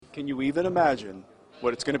Can you even imagine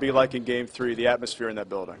what it's going to be like in Game 3, the atmosphere in that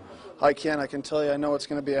building? I can. I can tell you I know it's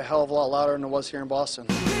going to be a hell of a lot louder than it was here in Boston.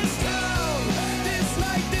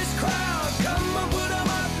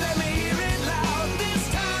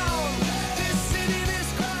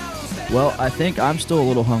 Well, I think I'm still a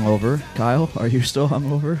little hungover. Kyle, are you still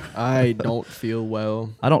hungover? I don't feel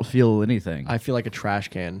well. I don't feel anything. I feel like a trash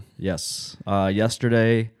can. Yes.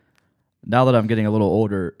 Yesterday, now that I'm getting a little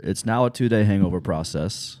older, it's now a 2-day hangover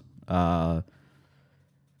process.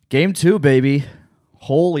 Game 2, baby.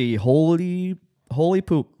 Holy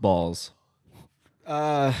poop balls.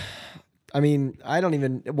 I mean, I don't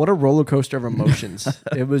even. What a roller coaster of emotions.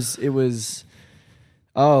 It was.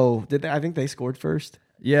 Oh, I think they scored first?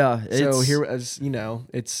 Yeah. So here, as you know,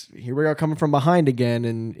 here we are coming from behind again,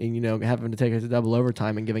 and having to take it to double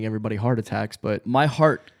overtime and giving everybody heart attacks. But my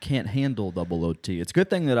heart can't handle double OT. It's a good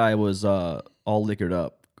thing that I was all liquored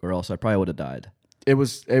up, or else I probably would have died. It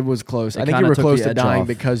was close. I think kinda you were took close the to edge dying off.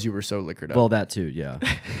 because you were so liquored up. Well, that too, yeah.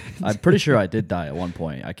 I'm pretty sure I did die at one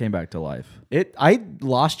point. I came back to life. I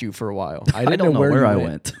lost you for a while. I didn't don't know where you I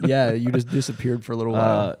went. Yeah, you just disappeared for a little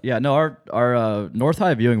while. Our North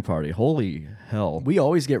High viewing party. Holy hell, We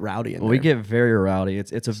always get rowdy in there. we get very rowdy.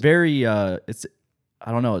 It's a very it's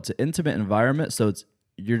I don't know. It's an intimate environment, so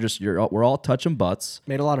we're all touching butts.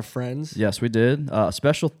 Made a lot of friends. Yes, we did.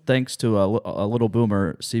 Special thanks to a little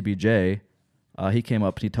boomer, CBJ. He came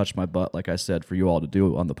up and he touched my butt, like I said, for you all to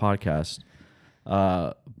do on the podcast.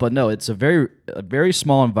 But no, it's a very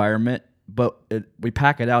small environment, but we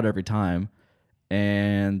pack it out every time.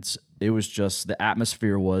 And it was just, the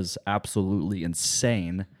atmosphere was absolutely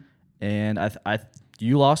insane. And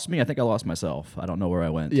you lost me. I think I lost myself. I don't know where I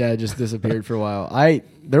went. Yeah, it just disappeared for a while.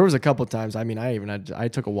 There was a couple of times. I mean, I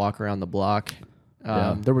took a walk around the block.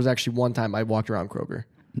 There was actually one time I walked around Kroger.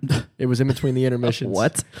 It was in between the intermissions.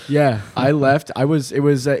 What? Yeah, I left. It was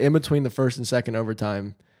in between the first and second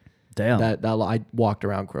overtime. Damn. That I walked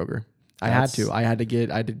around Kroger. I had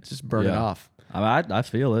to just burn it off. I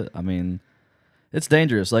feel it. I mean, it's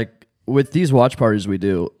dangerous. Like with these watch parties we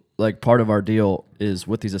do, like part of our deal is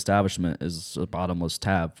with these establishments is a bottomless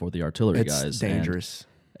tab for the artillery guys. It's dangerous.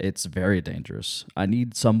 It's very dangerous. I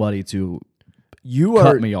need somebody to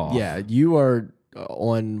cut me off. Yeah, you are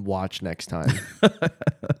on watch next time.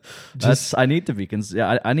 I need to be.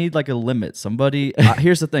 I need like a limit. Somebody.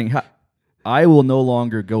 Here's the thing. I will no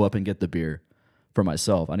longer go up and get the beer for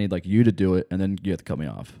myself. I need like you to do it, and then you have to cut me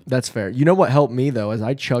off. That's fair. You know what helped me though is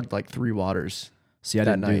I chugged like 3 waters. See, I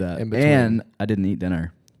didn't do that, in between. and I didn't eat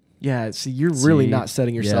dinner. Yeah. See, you're really not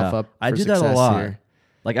setting yourself up. I for do that a success lot. here.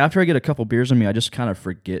 Like after I get a couple beers in me, I just kind of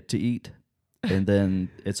forget to eat, and then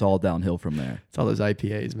it's all downhill from there. It's all those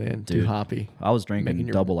IPAs, man. Too Dude. hoppy. I was drinking Making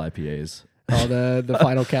your- double IPAs. Oh, the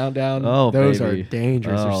final countdown. Oh, those baby. are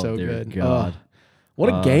dangerous. They're Oh, so dear good. God. Oh, what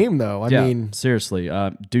a game, though. I mean, seriously.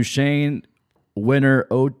 Duchesne winner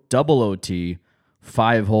double OT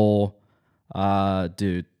 5-hole.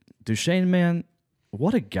 Dude, Duchesne, man,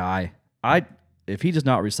 what a guy. If he does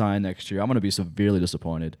not resign next year, I'm going to be severely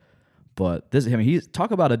disappointed. But he's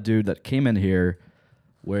talk about a dude that came in here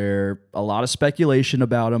where a lot of speculation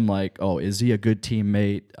about him, like, oh, is he a good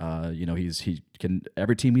teammate? He can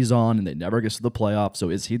every team he's on, and they never gets to the playoffs. So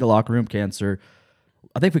is he the locker room cancer?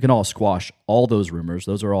 I think we can all squash all those rumors.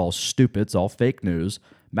 Those are all stupid. It's all fake news.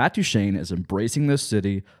 Matt Duchesne is embracing this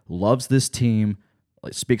city, loves this team,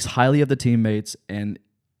 speaks highly of the teammates, and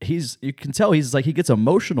you can tell he gets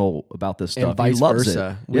emotional about this stuff. and vice he loves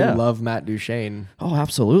versa. it. We Yeah. love Matt Duchesne. Oh,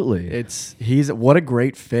 absolutely. He's what a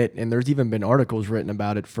great fit, and there's even been articles written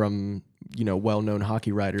about it from well-known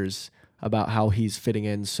hockey writers about how he's fitting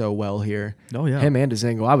in so well here. Oh, yeah. Him and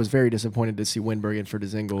Dzingel. I was very disappointed to see Winbergen for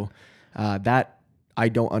Dzingel. That I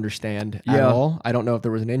don't understand at all. I don't know if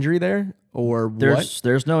there was an injury there or what.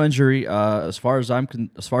 There's no injury. As far as I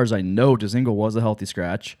know, Dzingel was a healthy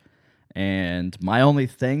scratch. And my only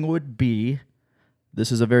thing would be,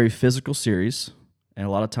 this is a very physical series, and a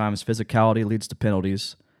lot of times physicality leads to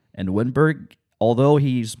penalties. And Winberg, although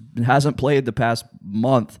hasn't played the past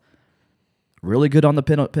month, really good on the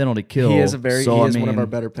penalty kill. He is one of our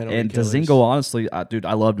better penalty killers. And Dzingel, honestly, dude,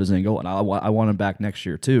 I love Dzingel, and I want him back next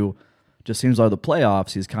year too. Just seems like the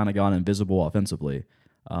playoffs, he's kind of gone invisible offensively.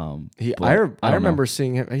 I remember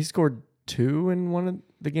seeing him. He scored 2 in one of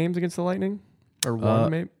the games against the Lightning, or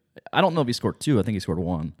 1 maybe. I don't know if he scored 2. I think he scored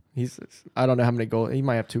 1. I don't know how many goals. He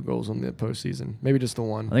might have 2 goals in the postseason. Maybe just the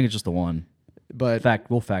 1. I think it's just the 1. But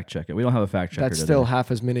We'll fact check it. We don't have a fact checker. that's still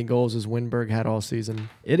half as many goals as Winberg had all season.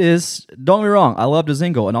 It is. Don't get me wrong. I love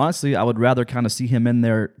Dzingel, and honestly, I would rather kind of see him in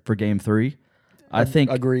there for Game 3. I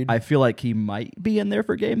think. Agreed. I feel like he might be in there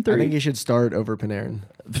for Game 3. I think he should start over Panarin.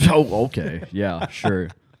 Oh, okay. Yeah, sure.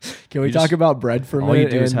 Can we You talk just- about bread for a All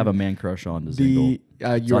minute? you do is and have a man crush on the the Zingle. you're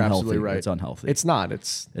unhealthy. absolutely right. It's unhealthy. It's not.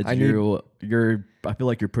 It's I need you're. I feel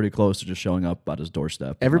like you're pretty close to just showing up at his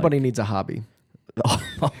doorstep. and, everybody needs a hobby.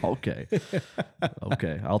 like, okay.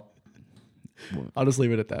 Okay. I'll just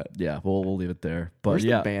leave it at that. Yeah. We'll leave it there. But Where's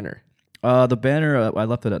yeah, the banner? the banner. I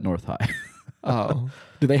left it at North High. Oh,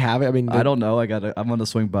 do they have it? I mean, I don't know. I'm gonna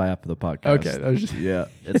swing by after the podcast. Okay, that was just- Yeah,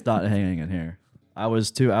 it's not hanging in here. I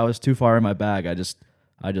was too far in my bag. I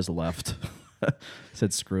just left.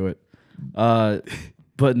 Said screw it.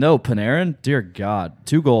 But no, Panarin, dear God,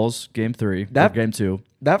 2 goals, game 3, game 2.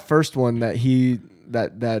 that first one that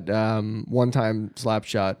that one time slap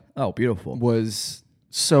shot Oh, beautiful. was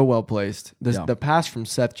so well placed. Yeah. The pass from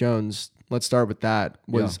Seth Jones. Let's start with that.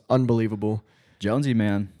 Was unbelievable. Jonesy,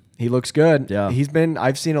 man. He looks good. Yeah.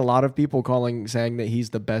 I've seen a lot of people saying that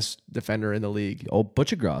he's the best defender in the league. Old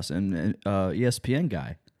Butchergross and ESPN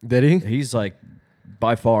guy. Did he? He's like,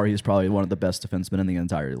 by far, he's probably one of the best defensemen in the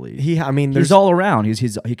entire league. I mean, there's He's all around.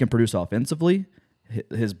 He can produce offensively.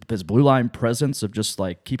 His blue line presence of just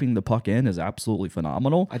like keeping the puck in is absolutely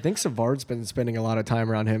phenomenal. I think Savard's been spending a lot of time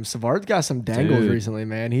around him. Savard's got some dangles Dude. recently,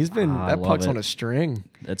 man. He's been I that love puck's it. on a string.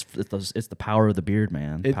 It's the power of the beard,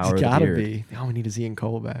 man. It's Power gotta of the beard. be. All we need is Ian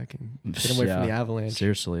Cole back and get away from the Avalanche.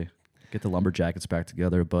 Seriously, get the Lumberjackets back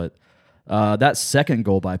together. But that second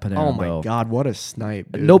goal by Panarin, Oh my though, God, what a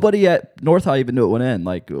snipe! Dude. nobody at North High even knew it went in.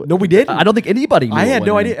 Like, No, we didn't. I don't think anybody knew I it had went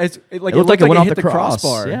no in. idea. It looked like it went off hit the cross.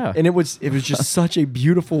 crossbar. Yeah. And it was just such a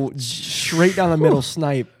beautiful, straight down the middle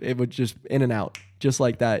snipe. It was just in and out, just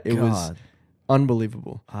like that. It was God.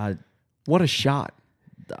 unbelievable. I What a shot!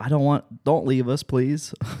 don't leave us,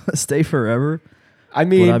 please. Stay forever. I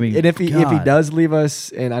mean, I mean, and if he God. does leave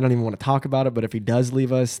us, and I don't even want to talk about it, but if he does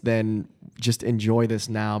leave us, then just enjoy this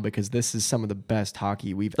now because this is some of the best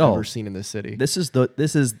hockey we've Oh. ever seen in this city. This is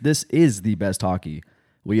the best hockey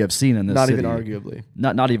we have seen in this Not city. even arguably.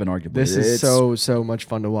 Not even arguably. This is It's- so much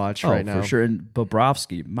fun to watch right now. for sure. And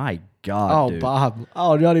Bobrovsky, my God, Oh, dude. Bob.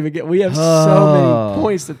 Oh, don't even get. We have so Oh. many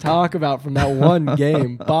points to talk about from that one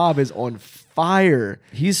game. Bob is on fire.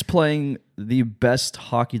 He's playing the best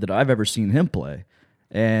hockey that I've ever seen him play.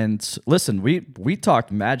 And listen, we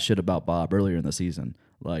talked mad shit about Bob earlier in the season,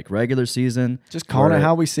 like regular season. Just calling where it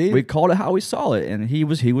how we see it. We called it how we saw it, and he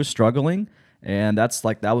was struggling, and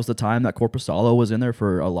that was the time that Corpusalo was in there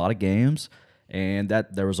for a lot of games, and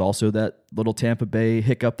that there was also that little Tampa Bay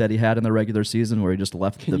hiccup that he had in the regular season where he just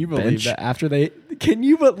left Can the you believe bench. that after they? Can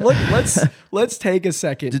you? But look, let's take a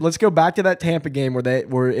second. Let's go back to that Tampa game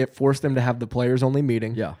where it forced them to have the players only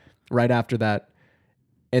meeting. Yeah. Right after that.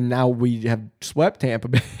 And now we have swept Tampa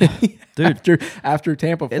Bay, Dude. After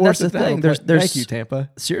Tampa And that's forced the us thing. down. There's Thank you, Tampa.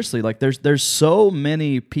 Seriously, like there's so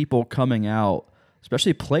many people coming out,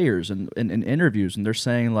 especially players and in interviews, and they're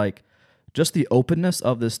saying like just the openness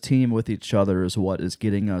of this team with each other is what is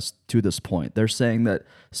getting us to this point. They're saying that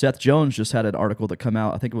Seth Jones just had an article that come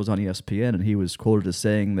out, I think it was on ESPN, and he was quoted as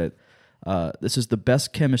saying that this is the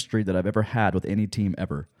best chemistry that I've ever had with any team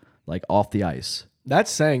ever, like off the ice.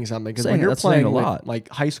 That's saying something because Saying- when you're that's saying playing a with lot. like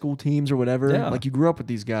high school teams or whatever, Yeah. like you grew up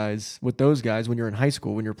with those guys when you're in high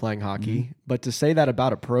school when you're playing hockey. But to say that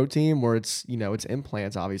about a pro team where it's it's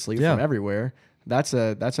implants obviously Yeah. from everywhere, that's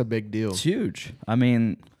a big deal. It's huge. I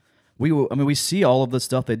mean, we see all of the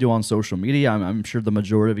stuff they do on social media. I'm sure the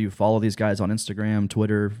majority of you follow these guys on Instagram,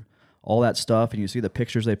 Twitter, all that stuff, and you see the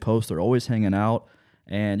pictures they post. They're always hanging out,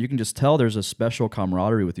 and you can just tell there's a special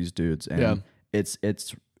camaraderie with these dudes. And Yeah. it's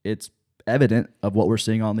evident of what we're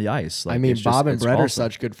seeing on the ice. Like, I mean, it's just- Bob and it's Brett are awesome.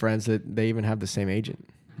 such good friends that they even have the same agent.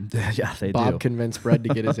 Yeah, they Bob do. convinced Brett to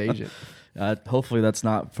get his agent. Hopefully, that's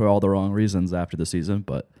not for all the wrong reasons after the season,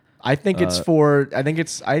 but. I think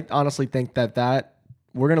I honestly think that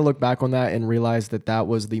we're going to look back on that and realize that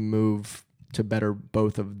was the move to better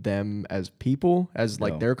both of them as people, as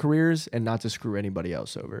like Yeah. their careers, and not to screw anybody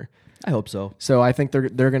else over. I hope so. So I think they're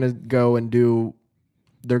going to go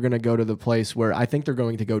they're going to go to the place where I think they're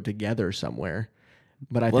going to go together somewhere.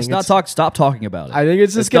 But Let's not talk. Stop talking about it. I think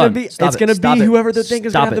it's just going done. to be Stop it's it. going to Stop be it. whoever they think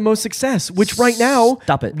is going Stop to have it. the most success, which right now,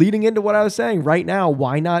 Stop it. leading into what I was saying, right now,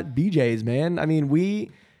 why not BJ's, man? I mean, we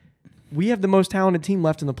have the most talented team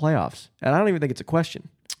left in the playoffs, and I don't even think it's a question.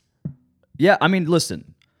 Yeah, I mean,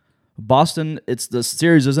 listen, Boston. The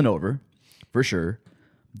series isn't over, for sure.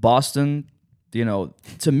 Boston,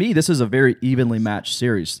 to me, this is a very evenly matched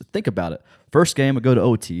series. Think about it. First game would go to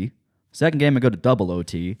OT. Second game would go to double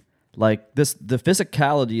OT. Like this, the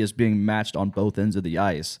physicality is being matched on both ends of the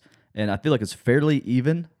ice, and I feel like it's fairly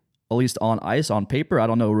even, at least on ice. On paper, I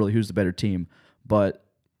don't know really who's the better team, but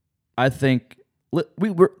I think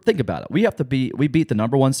think about it. We beat the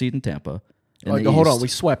number 1 seed in Tampa. in the Hold on, East. we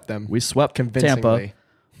swept them. We swept convincingly. Tampa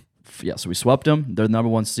So we swept them. They're the number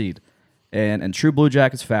 1 seed. And in true Blue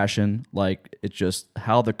Jackets fashion, like it's just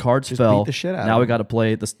how the cards Just fell. beat the shit out now of we them. got to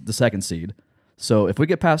play the second seed. So if we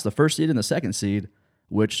get past the first seed and the second seed,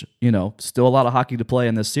 which, still a lot of hockey to play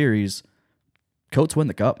in this series, Coats win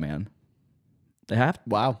the cup, man. They have to.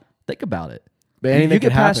 Wow. Think about it. But anything get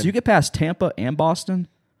could past happen. you get past Tampa and Boston.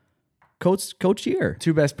 Coach year.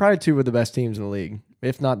 Probably two of the best teams in the league,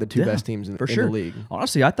 if not the two best teams in for the sure. league.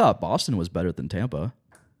 Honestly, I thought Boston was better than Tampa.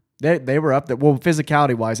 They were up there. Well,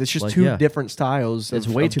 physicality wise, it's just two different styles. It's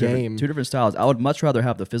of, way of too game. different. Two different styles. I would much rather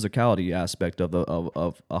have the physicality aspect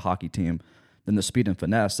of a hockey team than the speed and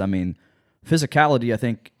finesse. I mean, physicality. I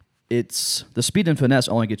think it's the speed and finesse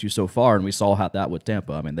only get you so far, and we saw how that with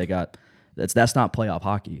Tampa. I mean, they got that's not playoff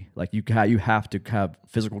hockey. Like you have to have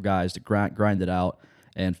physical guys to grind it out,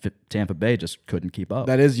 and Tampa Bay just couldn't keep up.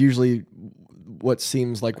 That is usually what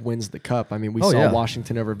seems like wins the cup. I mean, we saw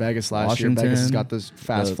Washington over Vegas last year. Vegas has got this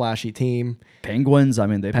fast, flashy team. Penguins. I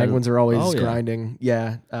mean, Penguins are always grinding.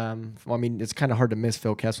 Yeah. Well, I mean, it's kind of hard to miss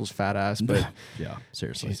Phil Kessel's fat ass, but yeah,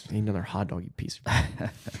 seriously, geez, eat another hot dog, you piece.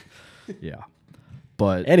 Yeah.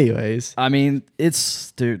 But anyways, I mean,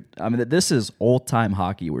 dude. I mean, this is old time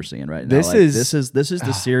hockey we're seeing right now. This is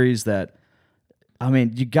the series that, I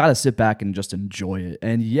mean, you got to sit back and just enjoy it.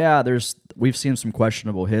 And yeah, we've seen some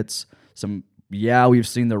questionable hits. We've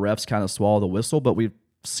seen the refs kind of swallow the whistle, but we've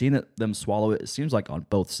seen them swallow it. It seems like on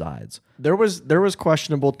both sides. There was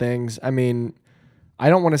questionable things. I mean, I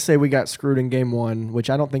don't want to say we got screwed in game 1, which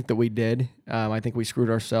I don't think that we did. I think we screwed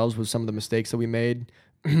ourselves with some of the mistakes that we made.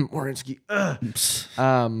 Warinsky.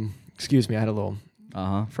 Excuse me, I had a little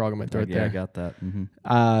frog in my throat there. I got that.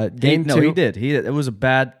 Mm-hmm. Game 2. No, he did. It was a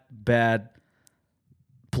bad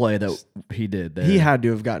play that he did there. He had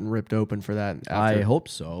to have gotten ripped open for that. I hope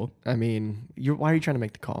so. I mean, why are you trying to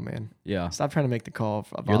make the call, man? Yeah. Stop trying to make the call.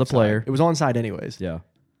 You're the player. It was onside anyways. Yeah.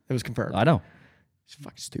 It was confirmed. I know. It's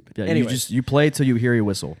fucking stupid. Yeah, anyway, you play till you hear your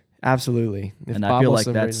whistle. Absolutely. If And Bob I feel was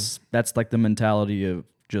like the that's like the mentality of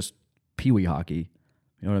just peewee hockey.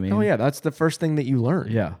 You know what I mean? Oh yeah, that's the first thing that you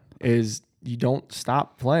learn. Yeah. Is you don't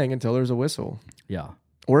stop playing until there's a whistle. Yeah.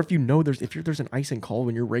 Or if you know there's an icing call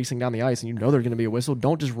when you're racing down the ice and you know there's going to be a whistle,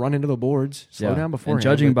 don't just run into the boards. Slow down before. And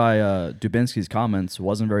judging by Dubinsky's comments,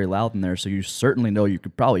 wasn't very loud in there, so you certainly know you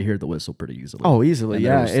could probably hear the whistle pretty easily. Oh, easily, And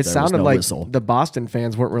yeah. there It was sounded no like whistle. the Boston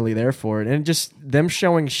fans weren't really there for it, and just them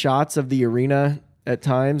showing shots of the arena at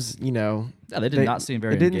times, Yeah, they did not seem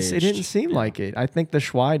very engaged. It didn't seem like it. I think the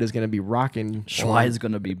Schweid is going to be rocking. Schweid is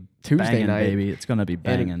going to be Tuesday banging, night, baby. It's going to be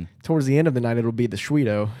banging. And towards the end of the night, it'll be the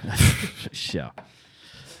Schwedo. Yeah.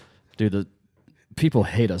 Dude, the people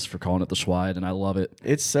hate us for calling it the Schweid, and I love it.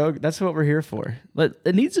 That's what we're here for. But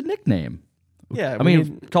it needs a nickname. Yeah, I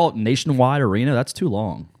mean, call it Nationwide Arena. That's too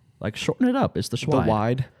long. Like, shorten it up. It's the Schweid. the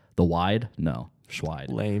wide, The Wide? No. Schweid.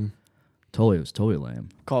 lame. It was totally lame.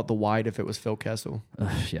 Call it the wide if it was Phil Kessel.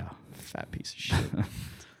 Yeah. Fat piece of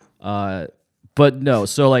shit. But no,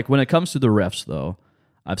 so like when it comes to the refs, though,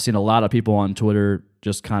 I've seen a lot of people on Twitter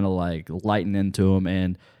just kind of like lighten into them.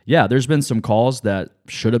 And yeah, there's been some calls that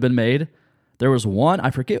should have been made. There was one, I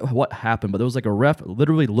forget what happened, but there was like a ref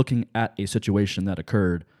literally looking at a situation that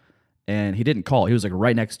occurred and he didn't call. He was like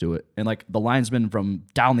right next to it. And like the linesman from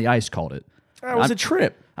down the ice called it. That was a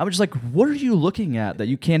trip. I was just like, what are you looking at that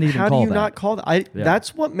you can't even How call do you that? not call that?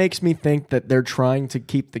 That's what makes me think that they're trying to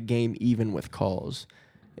keep the game even with calls.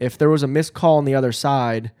 If there was a missed call on the other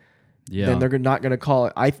side, then they're not going to call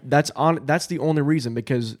it. That's the only reason,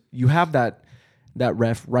 because you have that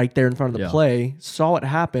ref right there in front of the play, saw it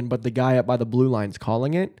happen, but the guy up by the blue line's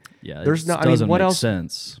calling it. Yeah, there's it no. I doesn't mean, what make else?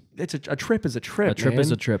 sense. It's a trip is a trip. A trip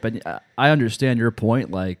is a trip, and I understand your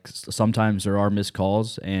point. Like sometimes there are missed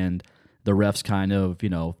calls, and the refs kind of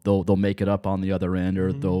they'll make it up on the other end,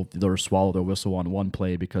 or they'll swallow their whistle on one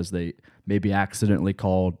play because they maybe accidentally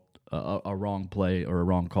called a wrong play or a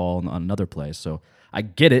wrong call on another play. So I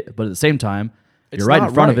get it, but at the same time, you're right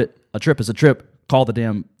in front of it. A trip is a trip. Call the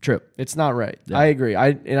damn trip. It's not right. Yeah. I agree.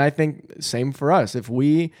 I think same for us. If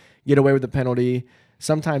we get away with the penalty,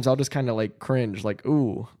 sometimes I'll just kind of like cringe, like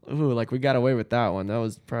ooh, like we got away with that one. That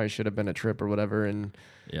was probably should have been a trip or whatever. And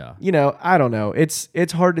I don't know.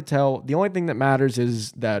 It's hard to tell. The only thing that matters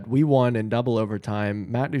is that we won in double overtime.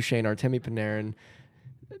 Matt Duchene, Artemi Panarin,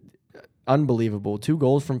 unbelievable. 2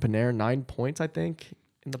 goals from Panarin, 9 points, I think,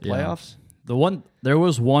 in the playoffs. There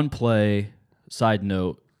was one play. Side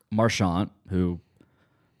note: Marchand, who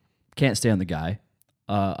can't stand the guy.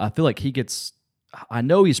 I feel like he gets. I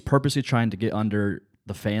know he's purposely trying to get under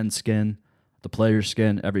the fan's skin, the player's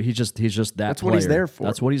skin. He's just that. That's what he's there for.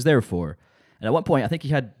 That's what he's there for. And at one point, I think he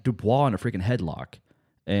had Dubois in a freaking headlock,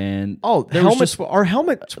 and Oh, there was helmets. just Our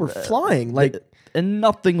helmets were flying. Like and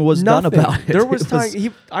nothing was nothing. done about it. There was It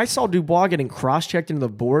time. I saw Dubois getting cross-checked into the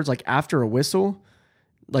boards like after a whistle,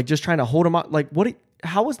 like just trying to hold him out. Like what?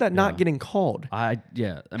 How was that not getting called? I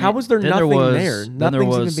How mean, was there then nothing there? Then there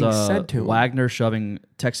Nothing's even was being said to him. Wagner shoving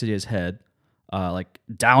Texidia's head, like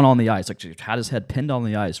down on the ice, like just had his head pinned on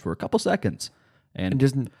the ice for a couple seconds, and And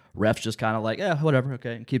just refs just kind of like, yeah, whatever,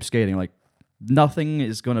 okay, and keep skating. Like nothing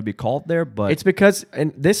is going to be called there, but it's because,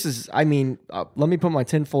 and this is, I mean, let me put my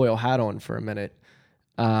tinfoil hat on for a minute.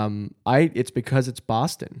 It's because it's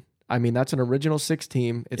Boston. I mean, that's an original 6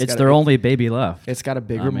 team. it's got their only baby left. It's got a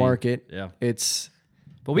bigger mean, market. yeah.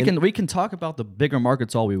 But we can talk about the bigger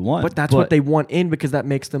markets all we want, But that's what they want in because that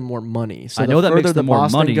makes them more money. So I know the that makes further them the more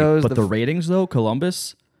Boston money, goes, but the ratings though,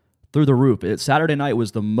 Columbus through the roof. Saturday night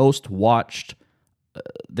was the most watched.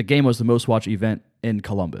 The game was the most watched event in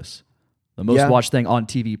Columbus, the most watched thing on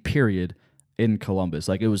TV. Period in Columbus.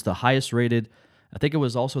 Like it was the highest rated. I think it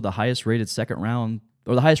was also the highest rated second round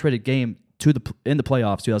or the highest rated game in the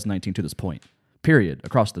playoffs 2019 to this point. Period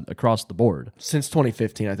across the board. since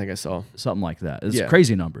 2015, I think I saw. Something like that. It's Yeah.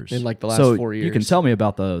 crazy numbers. In, like, the last so 4 you can years. tell me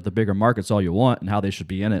about the bigger markets all you want and how they should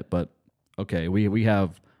be in it, but okay, we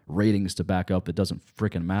have ratings to back up. It doesn't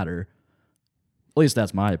freaking matter. At least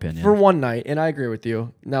that's my opinion. For one night, and I agree with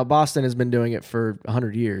you. Now, Boston has been doing it for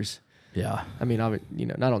 100 years. yeah. I mean,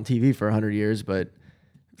 not on TV for 100 years, but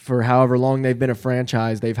for however long they've been a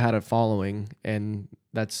franchise, they've had a following, and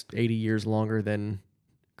that's 80 years longer than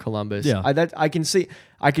Columbus. Yeah. I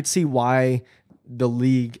could see why the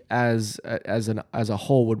league as a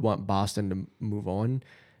whole would want Boston to move on.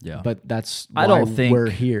 Yeah. But that's I why don't think- we're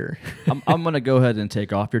here. I'm going to go ahead and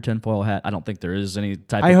take off your tinfoil hat. I don't think there is any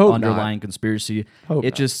type I of hope underlying conspiracy. Hope it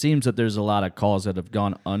not. just seems that there's a lot of calls that have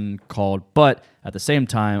gone uncalled. But at the same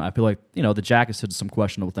time, I feel like, the Jackets did some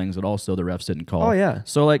questionable things that also the refs didn't call. Oh, yeah.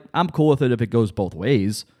 So, like, I'm cool with it if it goes both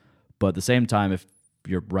ways. But at the same time, if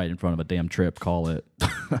you're right in front of a damn trip, call it.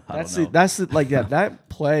 That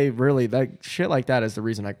play really, that shit like that is the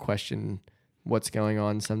reason I question what's going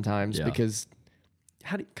on sometimes Yeah. because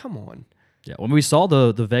come on. Yeah, when we saw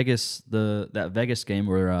the Vegas that Vegas game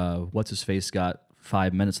where what's his face got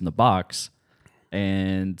 5 minutes in the box,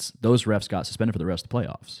 and those refs got suspended for the rest of the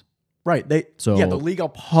playoffs, Right. the league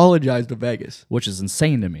apologized to Vegas. which is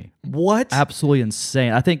insane to me. What? Absolutely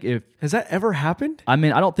insane. I think Has that ever happened? I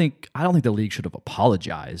don't think the league should have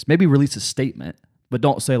apologized. Maybe release a statement, but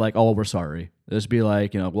don't say like, "Oh, we're sorry." Just be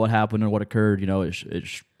like, what happened and what occurred.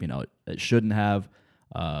 It shouldn't have.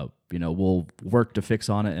 We'll work to fix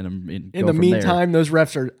on it, and In the meantime, those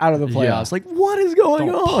refs are out of the playoffs. Like, what is going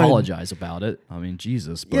don't on? apologize about it. I mean,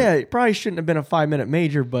 Jesus. But Yeah, it probably shouldn't have been a 5-minute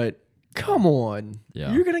major, but come on.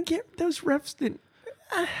 Yeah. You're going to get those refs that.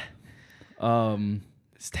 Um.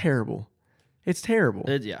 It's terrible. It's terrible.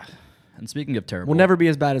 Yeah. And speaking of terrible, We'll never be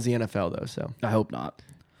as bad as the NFL, though, so. I hope not.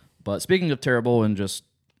 But speaking of terrible and just,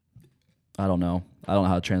 I don't know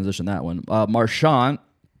how to transition that one. Marchand,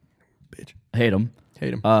 Bitch. hate him.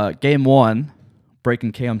 Hate him. Game 1,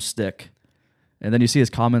 breaking Cam's stick, and then you see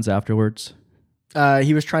his comments afterwards.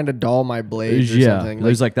 He was trying to dull my blades or something. He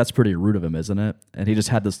was like, "That's pretty rude of him, isn't it?" And he just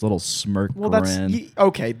had this little smirk grin.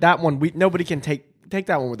 Okay, that one, nobody can take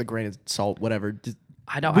that one with a grain of salt, whatever.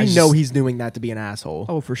 I know. We know he's doing that to be an asshole.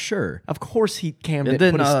 Oh, for sure. Of course Cam And didn't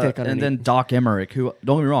then, put his stick underneath. and then Doc Emmerich, who,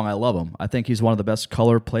 don't get me wrong, I love him. I think he's one of the best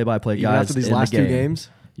color play-by-play Even guys after these in last the 2 game. games?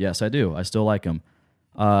 Yes, I do. I still like him.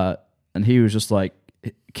 And he was just like,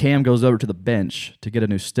 Cam goes over to the bench to get a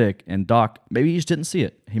new stick, and Doc, maybe he just didn't see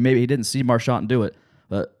it. He didn't see Marchand do it,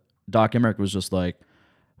 but Doc Emmerich was just like,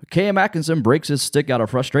 Cam Atkinson breaks his stick out of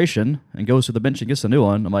frustration and goes to the bench and gets a new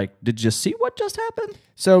one. I'm like, did you see what just happened?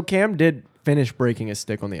 So Cam did finish breaking his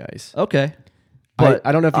stick on the ice. Okay. But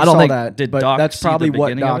I don't know if you I don't saw think- that, did but Doc that's see the probably what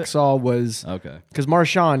beginning of Doc it? saw was Okay. because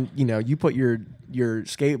Marchand, you put your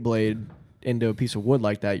skate blade into a piece of wood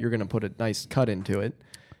like that, you're going to put a nice cut into it.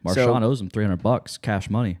 Marchand owes him $300 cash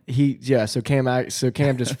money. So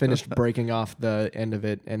Cam just finished breaking off the end of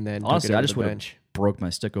it and then Honestly, took it I over just the would have bench. broke my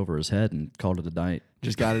stick over his head and called it a night.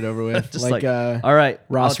 Just got it over with. Just like, all right,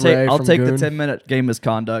 Ross I'll Ray take from the Goon. 10-minute game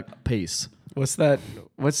misconduct. Peace. What's that?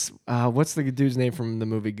 What's the dude's name from the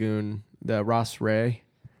movie Goon? The Ross Ray.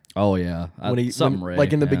 Oh yeah, Ray.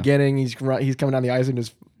 Like in the yeah. beginning, he's coming down the ice and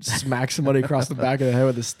just smacks somebody across the back of the head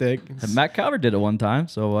with a stick. And Matt Calvert did it one time,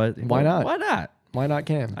 so Why not? Why not? Why not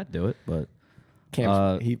Cam? I'd do it, but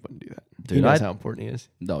Cam, he wouldn't do that. dude, He knows how important he is.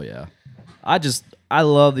 oh yeah. I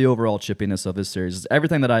love the overall chippiness of this series. It's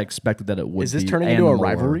everything that I expected that it would be. Is this turning and into a more.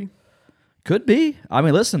 rivalry? Could be. I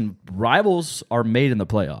mean, listen, rivals are made in the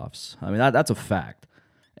playoffs. I mean, that's a fact.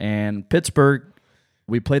 And Pittsburgh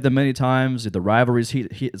we played them many times. The rivalries,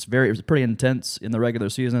 it was pretty intense in the regular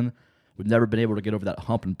season. We've never been able to get over that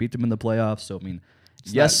hump and beat them in the playoffs. So I mean,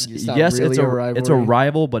 yes, it's really it's a rivalry.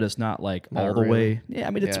 rival, but it's not like Not all the really. way. Yeah,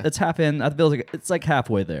 I mean, Yeah. it's half in. I feel like it's like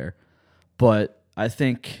halfway there. But I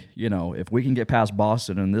think, if we can get past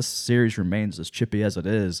Boston and this series remains as chippy as it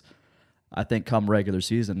is, I think come regular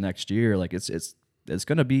season next year, like it's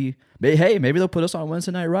going to be, hey, maybe they'll put us on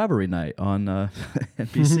Wednesday night rivalry night on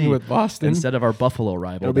NBC With Boston. instead of our Buffalo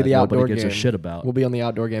rival It'll be that the nobody outdoor gives game. a shit about. We'll be on the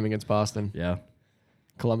outdoor game against Boston. Yeah,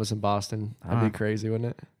 Columbus and Boston. That'd be crazy,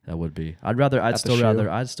 wouldn't it? that would be. I'd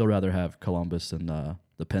Shoe. still rather have Columbus and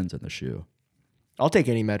the Pens in the shoe. I'll take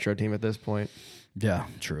any Metro team at this point, Yeah,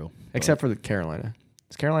 true. except for the Carolina.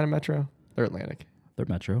 Is Carolina Metro? They're Atlantic. They're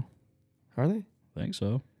Metro. Are they? I think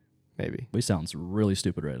so. Maybe. We sound really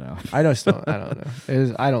stupid right now. I don't know.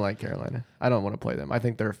 I don't like Carolina. I don't want to play them. I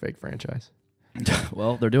think they're a fake franchise.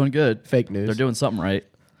 Well, they're doing good. Fake news. They're doing something right.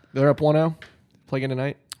 They're up 1-0. Play again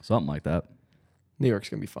tonight. Something like that. New York's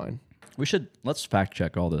going to be fine. Let's fact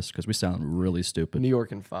check all this because we sound really stupid. New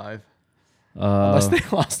York in 5. Unless they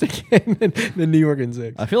lost a game, then New York in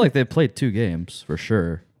 6. I feel like they played 2 games for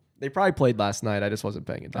sure. They probably played last night. I just wasn't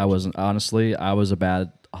paying attention. I wasn't, honestly, I was a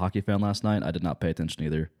bad hockey fan last night. I did not pay attention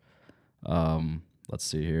either. Let's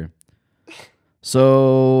see here.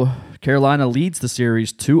 So Carolina leads the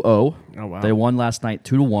series 2-0. Oh, wow. They won last night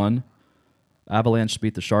 2-1. Avalanche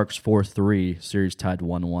beat the Sharks 4-3. Series tied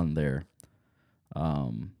 1-1 there.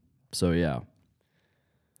 So yeah,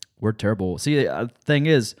 we're terrible. See, the thing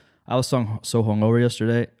is, I was so hungover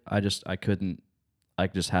yesterday. I just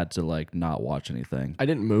had to not watch anything. I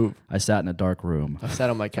didn't move. I sat in a dark room. I sat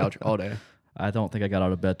on my couch all day. I don't think I got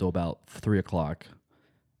out of bed till about 3:00,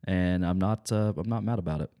 and I'm not mad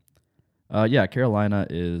about it. Yeah, Carolina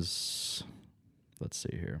is. Let's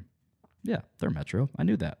see here. Yeah, they're Metro. I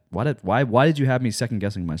knew that. Why did you have me second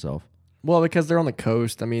guessing myself? Well, because they're on the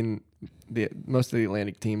coast. I mean, most of the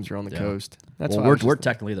Atlantic teams are on the Yeah. coast. That's Well, why I was we're just-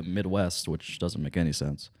 technically the Midwest, which doesn't make any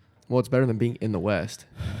sense. Well, it's better than being in the West.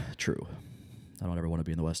 True. I don't ever want to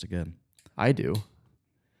be in the West again. I do.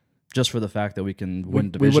 Just for the fact that we can We win would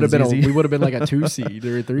have divisions been easy. we would have been like a 2 seed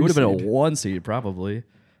or a 3 We would have seed. been a 1 seed probably.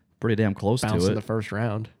 Pretty damn close Bounced to in it. the first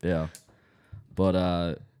round. Yeah.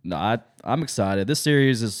 But no, I'm excited. This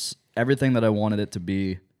series is everything that I wanted it to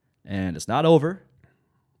be, and it's not over.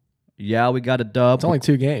 Yeah, we got a dub. It's only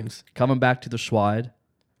 2 games. Coming back to the Schwide.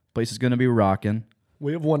 Place is going to be rocking.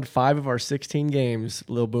 We have won 5 of our 16 games,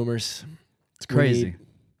 Lil Boomers. It's crazy.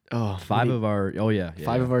 Five of our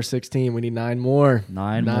 5 of our 16. We need 9 more.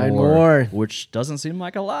 nine Nine more, more. which doesn't seem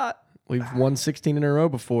like a lot. We've won 16 in a row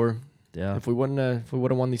before. Yeah, If we would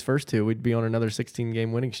have won these first 2, we'd be on another 16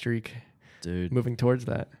 game winning streak, dude, moving towards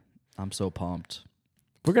that. I'm so pumped.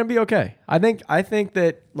 We're gonna be okay. I think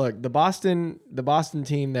that look, the Boston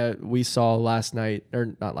team that we saw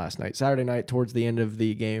Saturday night towards the end of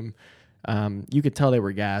the game, you could tell they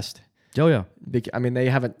were gassed. Oh yeah, I mean, they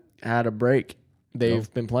haven't had a break.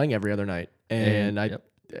 They've been playing every other night, and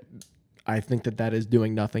I think that is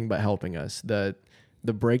doing nothing but helping us. The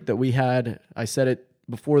break that we had, I said it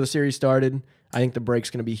before the series started. I think the break's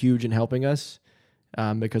going to be huge in helping us.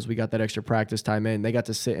 Because we got that extra practice time in. They got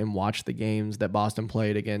to sit and watch the games that Boston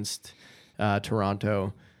played against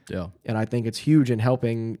Toronto. yeah. And I think it's huge in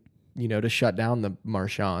helping, to shut down the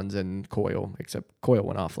Marchands and Coyle, except Coyle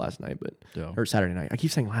went off last night, or Saturday night. I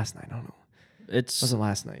keep saying last night. I don't know. It It's wasn't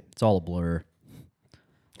last night. it's all a blur.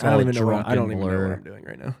 It's I all don't a even know what drunken blur. I'm doing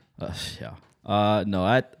right now. Yeah.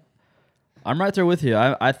 No, I'm right there with you.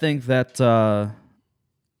 I think that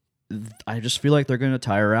I just feel like they're going to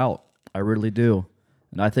tire out. I really do.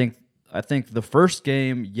 And I think the first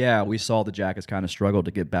game, yeah, we saw the Jackets kind of struggle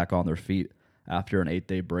to get back on their feet after an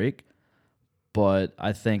 8-day break. But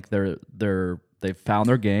I think they've found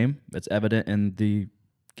their game. It's evident in the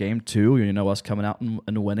game 2, us coming out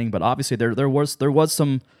and winning. But obviously there was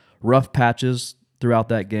some rough patches throughout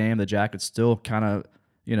that game. The Jackets still kind of,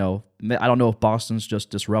 I don't know if Boston's just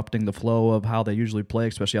disrupting the flow of how they usually play,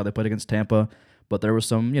 especially how they played against Tampa. But there was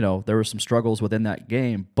some struggles within that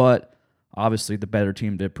game. But obviously, the better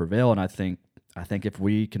team did prevail, and I think if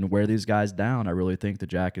we can wear these guys down, I really think the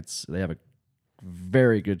Jackets, they have a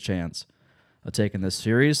very good chance of taking this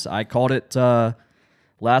series. I called it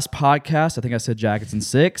last podcast. I think I said Jackets in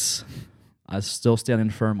 6. I'm still standing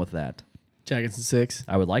firm with that. Jackets in 6.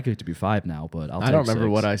 I would like it to be 5 now, but I don't remember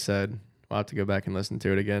what I said. I'll have to go back and listen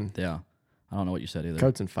to it again. Yeah, I don't know what you said either.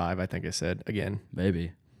 Coats in 5, I think I said again.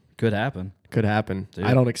 Maybe could happen. Could happen. Dude.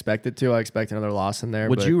 I don't expect it to. I expect another loss in there.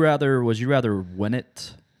 Would but you rather win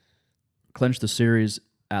it, clinch the series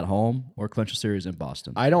at home, or clinch the series in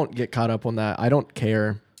Boston? I don't get caught up on that. I don't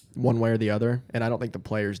care one way or the other, and I don't think the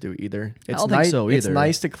players do either. It's don't think so It's either.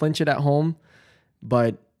 nice to clinch it at home,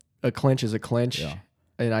 but a clinch is a clinch. Yeah.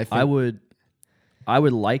 And I think I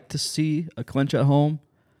would like to see a clinch at home,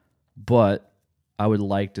 but I would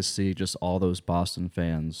like to see just all those Boston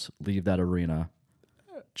fans leave that arena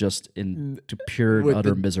just into pure and with utter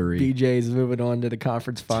the misery. BJ's moving on to the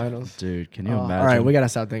conference finals. Dude, can you Oh, imagine? all right, we gotta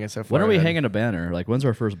stop thinking so far. When are we ahead. hanging a banner? Like, when's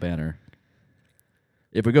our first banner?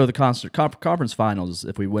 If we go to the conference finals,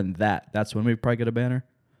 if we win that's when we probably get a banner.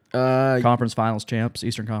 Conference finals champs,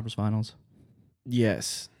 Eastern Conference Finals.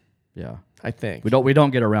 Yes, Yeah, I think we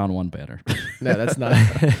don't get a round one banner. No, that's not.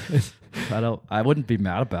 I wouldn't be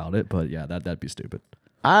mad about it, but yeah, that'd be stupid.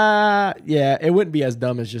 Yeah, it wouldn't be as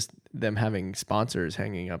dumb as just them having sponsors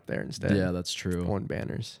hanging up there instead. Yeah, that's true. On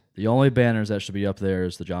banners. The only banners that should be up there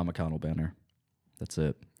is the John McConnell banner. That's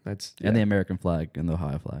it. That's And the American flag and the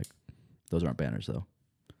Ohio flag. Those aren't banners though.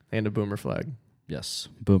 and a boomer flag. Yes,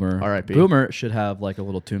 Boomer. R.I.P.. Boomer should have like a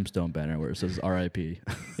little tombstone banner where it says R.I.P.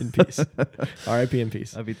 In peace. R.I.P. in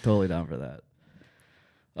peace. I'd be totally down for that.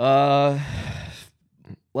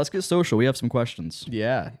 Let's get social. We have some questions.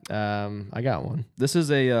 Yeah, I got one. This is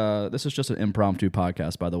just an impromptu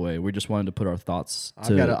podcast, by the way. We just wanted to put our thoughts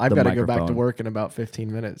to I've the got to go back to microphone. work in about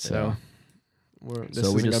 15 minutes, so this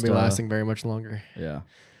So we isn't going just, to be lasting very much longer. Yeah,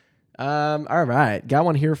 All right, got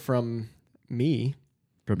one here from me.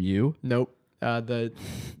 from you. Nope.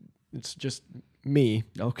 It's just me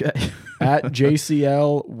Okay. at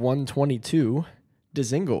JCL122.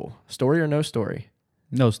 Dezingle, story or no story?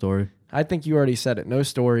 No story. I think you already said it. No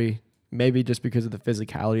story. Maybe just because of the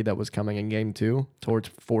physicality that was coming in game 2, Torch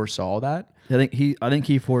foresaw that. I think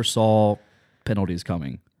he foresaw penalties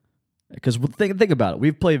coming. Because think about it.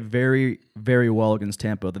 We've played very, very well against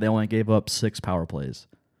Tampa. That they only gave up 6 power plays,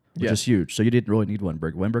 which Yeah. is huge. So you didn't really need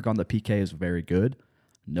Wenberg. Wenberg on the PK is very good.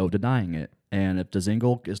 No denying it. And if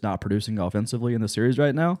Dezingle is not producing offensively in the series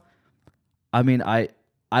right now, I mean, I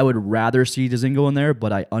would rather see Dezingle in there,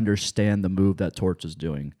 but I understand the move that Torch is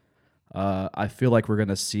doing. I feel like we're going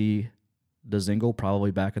to see Dezingle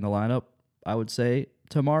probably back in the lineup, I would say,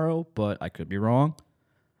 tomorrow, but I could be wrong.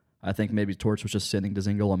 I think maybe Torch was just sending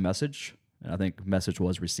Dezingle a message, and I think message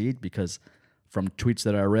was received because from tweets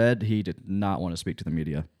that I read, he did not want to speak to the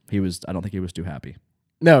media. I don't think he was too happy.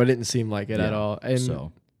 No, it didn't seem like it at Yeah, all. And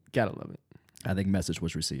so gotta love it. I think message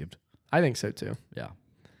was received. I think so too. Yeah.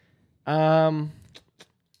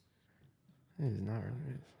 There's not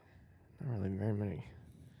really very many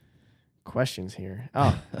questions here.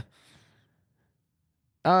 Oh.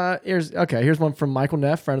 Here's one from Michael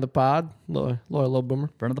Neff, friend of the pod, loyal boomer.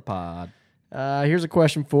 Friend of the pod. Here's a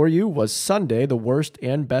question for you. Was Sunday the worst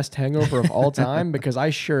and best hangover of all time? Because I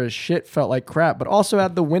sure as shit felt like crap, but also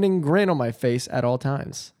had the winning grin on my face at all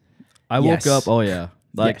times. I Yes. woke up. Oh yeah,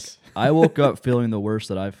 like Yes. I woke up feeling the worst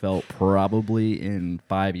that I felt probably in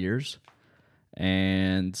 5 years,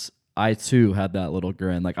 and I too had that little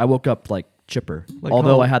grin. Like I woke up like chipper, Like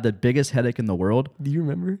although how- I had the biggest headache in the world. Do you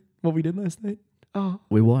remember what we did last night? Oh,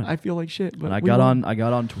 We won. I feel like shit. But And I we got won.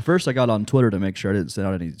 on. First, I got on Twitter to make sure I didn't send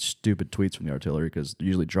out any stupid tweets from the artillery because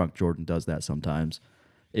usually drunk Jordan does that sometimes.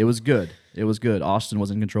 It was good. It was good. Austin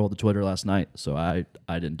was in control of the Twitter last night, so I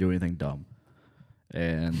didn't do anything dumb.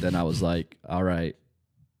 And then I was like, all right.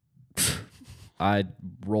 I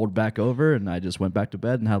rolled back over and I just went back to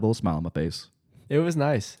bed and had a little smile on my face. It was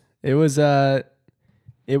nice. It was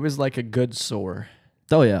like a good sore.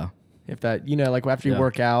 Oh yeah. If that, like after you Yeah.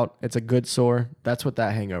 work out, it's a good sore. That's what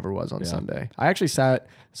that hangover was on Yeah. Sunday. I actually sat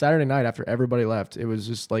Saturday night after everybody left. It was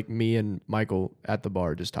just like me and Michael at the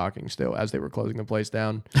bar just talking still as they were closing the place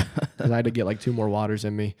down. 'Cause I had to get like 2 more waters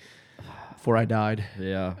in me before I died.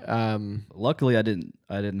 Yeah. Luckily, I didn't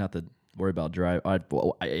have to worry about drive. I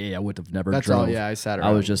would have never That's drove. all. Yeah, I sat around.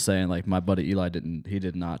 I was just saying, like, my buddy Eli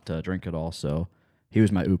did not drink at all, so he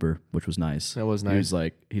was my Uber, which was nice. That was He nice. was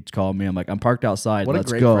like, he'd call me. I'm like, I'm parked outside. What a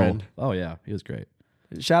Let's great go. friend. Oh yeah, he was great.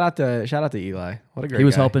 Shout out to Eli. What a great He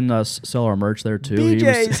was guy. helping us sell our merch there too.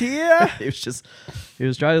 BJ's here. He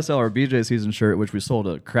was trying to sell our BJ season shirt, which we sold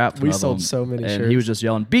a crap ton We of sold them, so many and shirts. he was just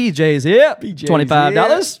yelling, "BJ's here, BJ's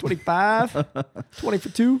 $25." 25 20 for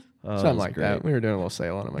 2. Oh, Something it was like great. that. We were doing a little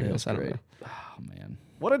sale on them, I It guess. was I don't great. know. Oh man,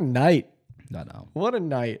 What a night. I know. What a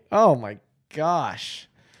night. Oh my gosh.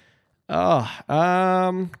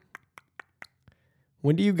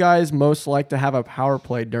 When do you guys most like to have a power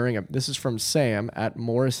play during a this is from Sam at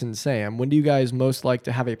Morrison Sam. When do you guys most like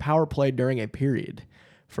to have a power play during a period?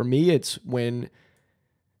 For me, it's when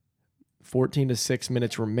 14 to 6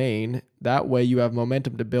 minutes remain. That way you have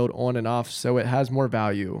momentum to build on and off so it has more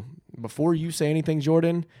value. Before you say anything,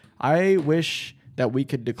 Jordan, I wish that we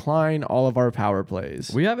could decline all of our power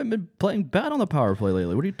plays. We haven't been playing bad on the power play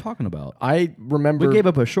lately. What are you talking about? I remember We gave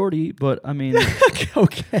up a shorty, but I mean,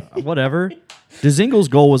 okay. whatever. Dzingle's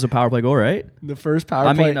goal was a power play goal, right? The first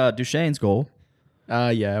power play. Duchesne's goal.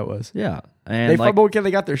 Yeah, it was. Yeah, and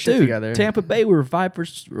They got their shit dude, together. Tampa Bay, we were 5 for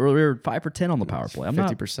 10 on the power play. I'm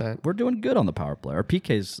 50%. We're doing good on the power play. Our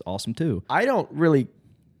PK's awesome too. I don't really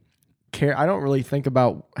care. I don't really think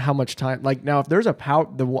about how much time. Like now, if there's a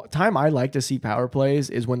time I like to see power plays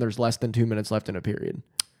is when there's less than 2 minutes left in a period.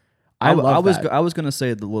 I was gonna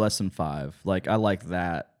say the less than 5. Like I like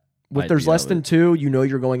that. If there's less than 2,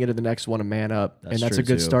 you're going into the next one a man up, and that's a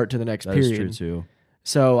true, good too. start to the next That period. is true too.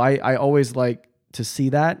 So I always like to see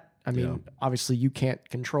that. I mean, Yeah. obviously you can't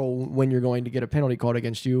control when you're going to get a penalty called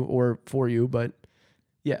against you or for you, but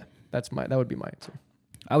yeah, that would be my answer.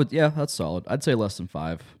 That's solid. I'd say less than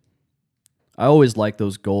 5. I always like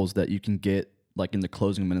those goals that you can get like in the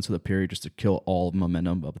closing minutes of the period just to kill all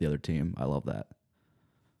momentum of the other team. I love that.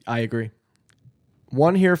 I agree.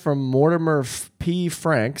 One here from Mortimer P.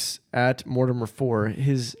 Franks at Mortimer4.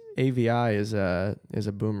 His AVI is a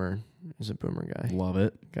boomer. He's a boomer guy. Love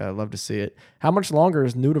it. Gotta love to see it. How much longer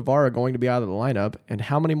is Nudavara going to be out of the lineup, and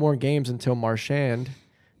how many more games until Marchand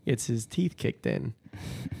gets his teeth kicked in?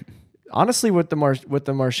 Honestly, with the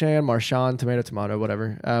Marchand, tomato,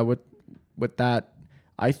 whatever. With that,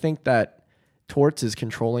 I think that Torts is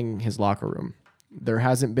controlling his locker room. There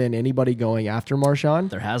hasn't been anybody going after Marchand.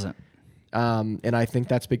 There hasn't. And I think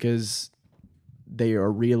that's because they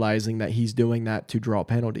are realizing that he's doing that to draw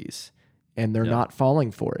penalties, and they're not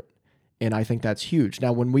falling for it. And I think that's huge.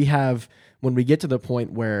 Now, when we get to the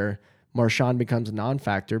point where Marchand becomes a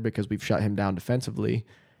non-factor because we've shut him down defensively,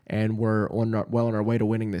 and we're well on our way to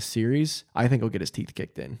winning this series, I think he'll get his teeth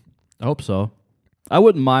kicked in. I hope so. I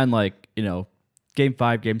wouldn't mind game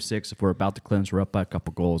 5, game 6, if we're about to clinch, we're up by a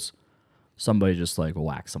couple goals, somebody just like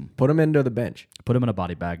wax him. Put him into the bench. Put him in a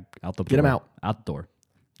body bag out the door. Get him out. Out the door.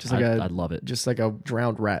 I'd love it. Just like a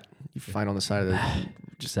drowned rat you find on the side of the.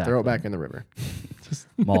 Just throw it back in the river.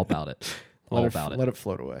 I'm all about it. All about it. Let it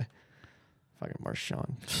float away. Fucking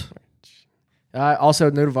Marchand. Also,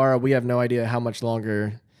 Nudavara, we have no idea how much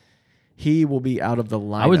longer he will be out of the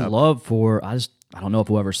lineup. I would love I don't know if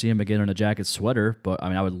we'll ever see him again in a Jacket sweater, but I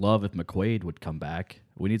mean, I would love if McQuaid would come back.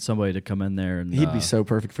 We need somebody to come in there and he'd be so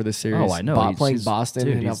perfect for this series. Oh, I know. Playing Boston,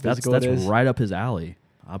 dude, and how physical that's it is. right up his alley.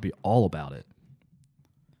 I'll be all about it.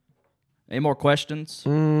 Any more questions?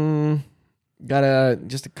 Got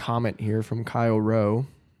just a comment here from Kyle Rowe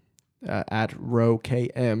at Rowe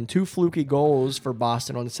KM. 2 fluky goals for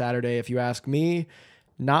Boston on Saturday. If you ask me,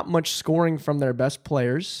 not much scoring from their best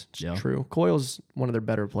players. It's true. Coyle's one of their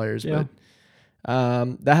better players, but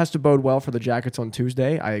that has to bode well for the Jackets on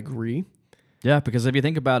Tuesday. I agree. Yeah, because if you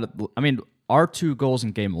think about it, I mean, our 2 goals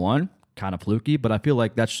in game 1, kind of fluky, but I feel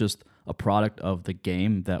like that's just a product of the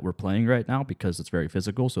game that we're playing right now because it's very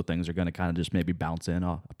physical, so things are going to kind of just maybe bounce in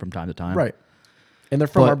from time to time. Right. And they're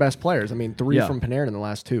from our best players. I mean, 3 from Panarin in the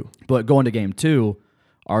last 2. But going to game 2,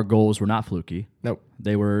 our goals were not fluky. Nope.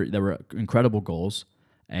 They were incredible goals,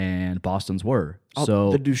 and Boston's were.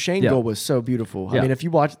 So the Duchesne goal was so beautiful. I mean, if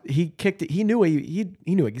you watch, he kicked it. He knew he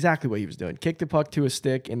knew exactly what he was doing. Kicked the puck to a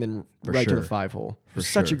stick and then to the 5-hole. It was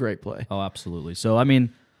such a great play. Oh, absolutely. So I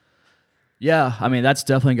mean, that's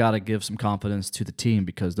definitely got to give some confidence to the team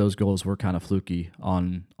because those goals were kind of fluky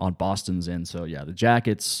on Boston's end. So yeah, the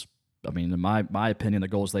Jackets. I mean, in my opinion, the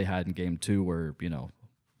goals they had in game 2 were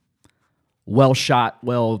well shot,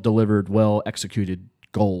 well delivered, well executed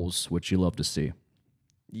goals, which you love to see.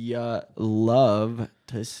 Yeah, love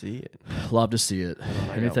to see it. Love to see it.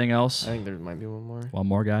 Anything else? I think there might be one more. One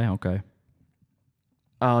more guy? Okay.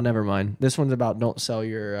 Oh, never mind. This one's about don't sell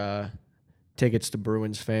your tickets to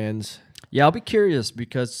Bruins fans. Yeah, I'll be curious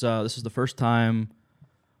because this is the first time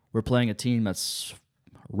we're playing a team that's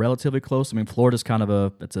relatively close. I mean, Florida's kind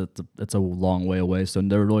of it's a long way away, so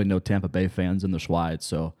there are really no Tampa Bay fans in the Schweiz.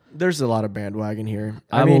 So there's a lot of bandwagon here.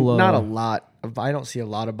 I mean, not a lot. I don't see a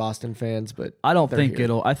lot of Boston fans, but I don't think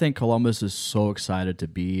I think Columbus is so excited to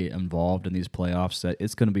be involved in these playoffs that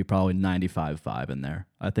it's going to be probably 95-5 in there.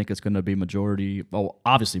 I think it's going to be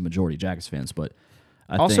obviously majority Jackets fans, but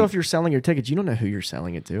if you're selling your tickets, you don't know who you're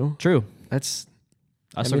selling it to. True. That's.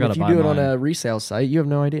 I still got to if buy you do it mine. on a resale site, you have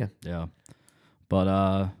no idea. Yeah. But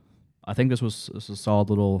I think this was a solid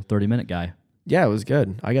little 30-minute guy. Yeah, it was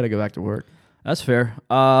good. I got to go back to work. That's fair.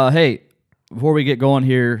 Hey, before we get going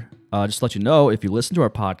here, just to let you know, if you listen to our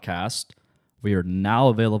podcast, we are now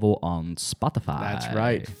available on Spotify. That's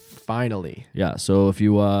right. Finally. Yeah, so if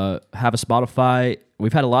you have a Spotify,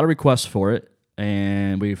 we've had a lot of requests for it,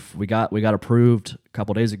 and we got approved a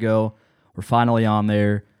couple days ago. We're finally on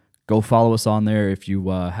there. Go follow us on there if you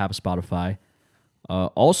have a Spotify.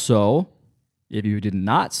 Also, if you did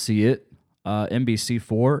not see it,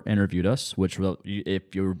 NBC4 interviewed us, which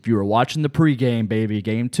if you were watching the pregame, baby,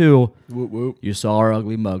 game 2, Whoop, whoop. you saw our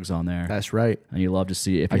ugly mugs on there. That's right. And you love to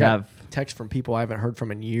see it. If I you got have, text from people I haven't heard from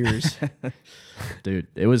in years. dude,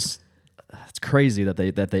 it's crazy that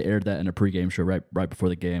they aired that in a pregame show right before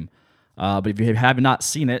the game. But if you have not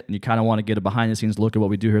seen it and you kind of want to get a behind the scenes look at what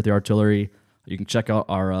we do here at the Artillery, you can check out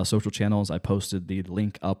our social channels. I posted the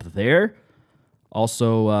link up there.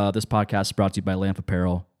 Also, this podcast is brought to you by Lamp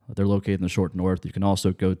Apparel. They're located in the short north. You can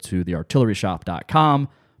also go to theartilleryshop.com,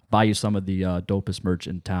 buy you some of the dopest merch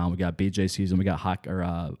in town. We got BJ season. We got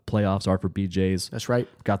playoffs are for BJ's. That's right.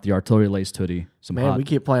 Got the artillery laced hoodie. Some Man, hot, we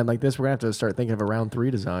keep playing like this. We're going to have to start thinking of a round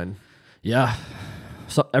 3 design. yeah.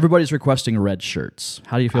 So everybody's requesting red shirts.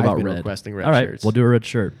 How do you feel I've about been red? requesting red All right, shirts. we'll do a red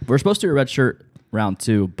shirt. We're supposed to do a red shirt round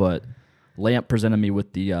 2, but Lamp presented me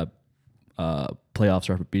with the playoffs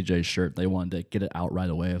are for BJ's shirt. They wanted to get it out right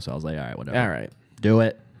away, so I was like, all right, whatever. All right. Do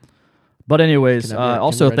it. But anyways, Can the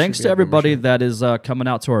also red thanks shirt to be a everybody membership? that is coming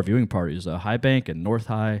out to our viewing parties, High Bank and North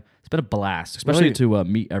High. It's been a blast, especially Really? to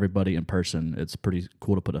meet everybody in person. It's pretty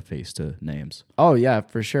cool to put a face to names. Oh, yeah,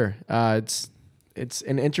 for sure. It's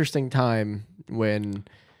an interesting time when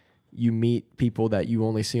you meet people that you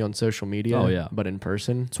only see on social media, Oh, yeah. but in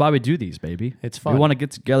person. That's why we do these, baby. It's We fun. want to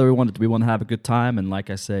get together. We want to have a good time, and like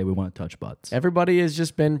I say, we want to touch butts. Everybody has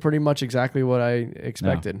just been pretty much exactly what I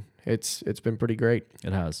expected. It's been pretty great.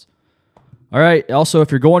 It has. All right. Also,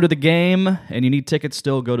 if you're going to the game and you need tickets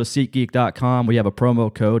still, go to SeatGeek.com. We have a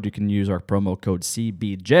promo code. You can use our promo code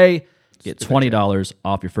CBJ. Get $20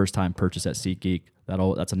 off your first time purchase at SeatGeek.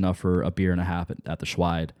 That's enough for a beer and a half at the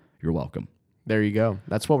Schweid. You're welcome. There you go.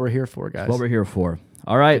 That's what we're here for, guys. That's what we're here for.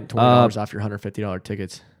 All right. $20 off your $150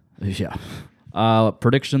 tickets. Yeah.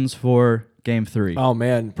 Predictions for Game 3. Oh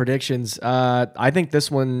man, predictions. I think this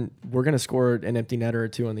one we're gonna score an empty netter or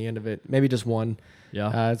 2 on the end of it. Maybe just one.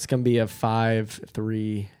 Yeah. It's gonna be a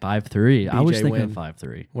 5-3. 5-3. I was BJ thinking win.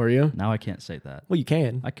 5-3. Were you? Now I can't say that. Well, you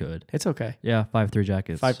can. I could. It's okay. Yeah, 5-3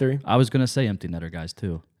 Jackets. 5-3? I was going to say empty netter guys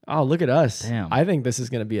too. Oh, look at us. Damn. I think this is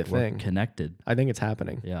gonna be a We're thing. connected. I think it's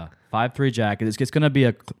happening. Yeah. 5-3 Jackets. It's going to be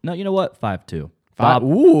no, you know what? 5-2. Ooh,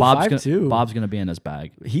 Bob's 5-2. Bob's going to be in his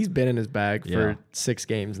bag. He's been in his bag Yeah. for 6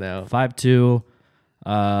 games now. 5-2.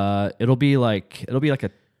 It'll be like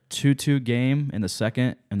a 2-2 game in the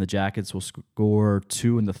second, and the Jackets will score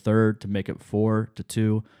 2 in the third to make it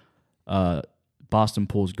 4-2. Boston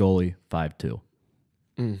pulls goalie 5-2.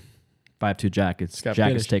 5-2 Jackets. got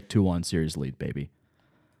Jackets finished. take 2-1 series lead, baby.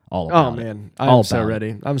 All Oh about it. man, All I'm so about it.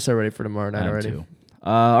 ready. I'm so ready for tomorrow night I am already. too.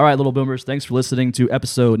 All right, little boomers. Thanks for listening to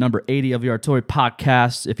episode number 80 of the Artillery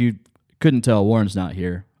Podcast. If you couldn't tell, Warren's not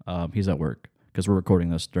here. He's at work because we're recording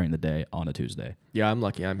this during the day on a Tuesday. Yeah, I'm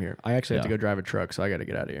lucky I'm here. I actually have to Yeah. go drive a truck, so I got to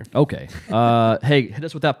get out of here. Okay. Hey, hit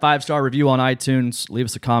us with that 5-star review on iTunes. Leave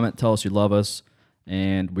us a comment. Tell us you love us.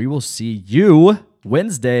 And we will see you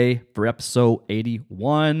Wednesday for episode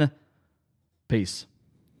 81. Peace.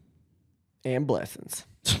 And blessings.